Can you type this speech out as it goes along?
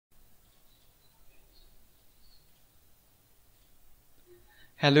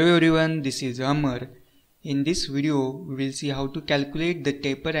Hello everyone, this is Amar. In this video, we will see how to calculate the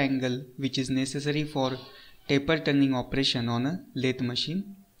taper angle which is necessary for taper turning operation on a lathe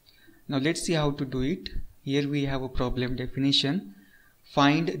machine. Now let's see how to do it. Here we have a problem definition.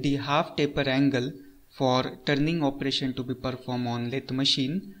 Find the half taper angle for turning operation to be performed on lathe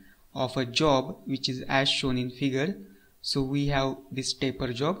machine of a job which is as shown in figure. So we have this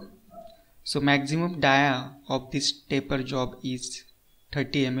taper job. So maximum dia of this taper job is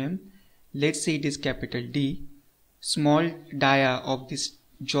 30 mm. Let's say it is capital D. Small dia of this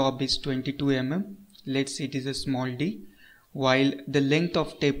job is 22 mm. Let's say it is a small d. While the length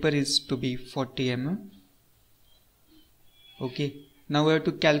of taper is to be 40 mm. Okay. Now we have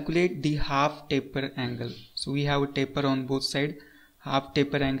to calculate the half taper angle. So we have a taper on both sides. Half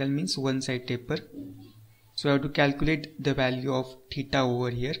taper angle means one side taper. So we have to calculate the value of theta over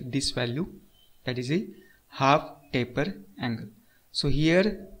here. This value, that is a half taper angle. So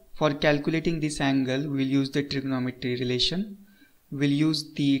here for calculating this angle, we will use the trigonometry relation. We will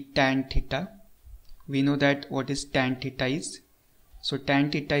use the tan theta. We know that what is tan theta is. So tan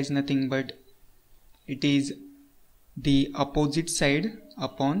theta is nothing but it is the opposite side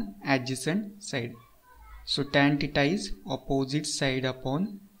upon adjacent side. So tan theta is opposite side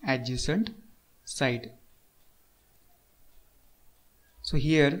upon adjacent side. So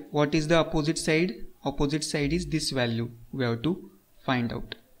here what is the opposite side? Opposite side is this value. We have to find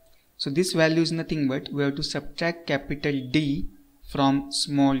out. So this value is nothing but we have to subtract capital D from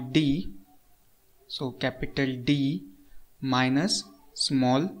small d. So capital D minus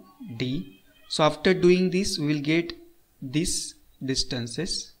small d. So after doing this we will get these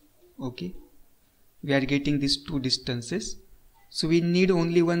distances. Okay, we are getting these two distances. So we need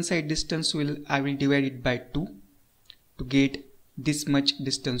only one side distance. I will divide it by 2 to get this much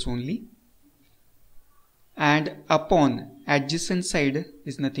distance only. And upon adjacent side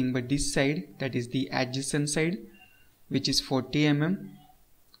is nothing but this side, that is the adjacent side, which is 40 mm.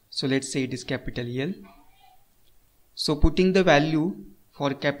 So let's say it is capital L. So putting the value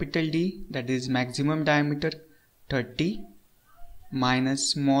for capital D, that is maximum diameter 30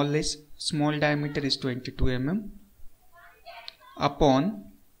 minus small diameter is 22 mm upon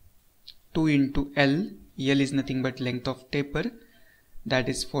 2 into L. L is nothing but length of taper, that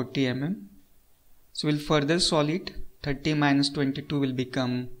is 40 mm. So we'll further solve it. 30 minus 22 will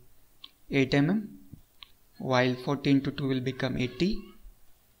become 8 mm, while 40 into 2 will become 80.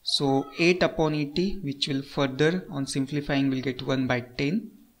 So 8 upon 80, which will further on simplifying will get 1 by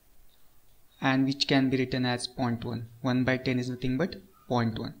 10, and which can be written as 0.1. 1 by 10 is nothing but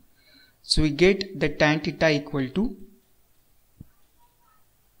 0.1. So we get the tan theta equal to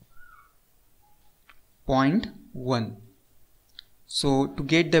 0.1. So to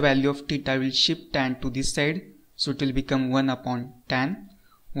get the value of theta, we will shift tan to this side. So it will become 1 upon tan.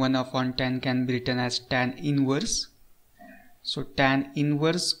 1 upon tan can be written as tan inverse. So tan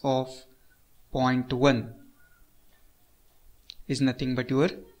inverse of 0.1 is nothing but your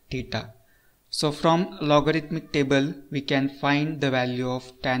theta. So from logarithmic table, we can find the value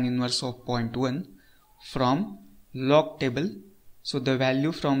of tan inverse of 0.1 from log table. So the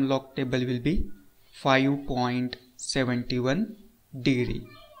value from log table will be 5.71 degree.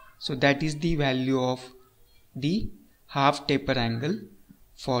 So that is the value of the half taper angle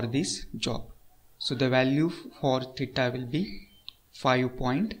for this job. So the value for theta will be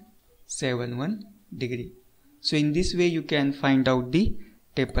 5.71 degree. So in this way you can find out the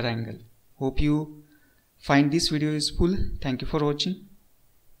taper angle. Hope you find this video useful. Thank you for watching.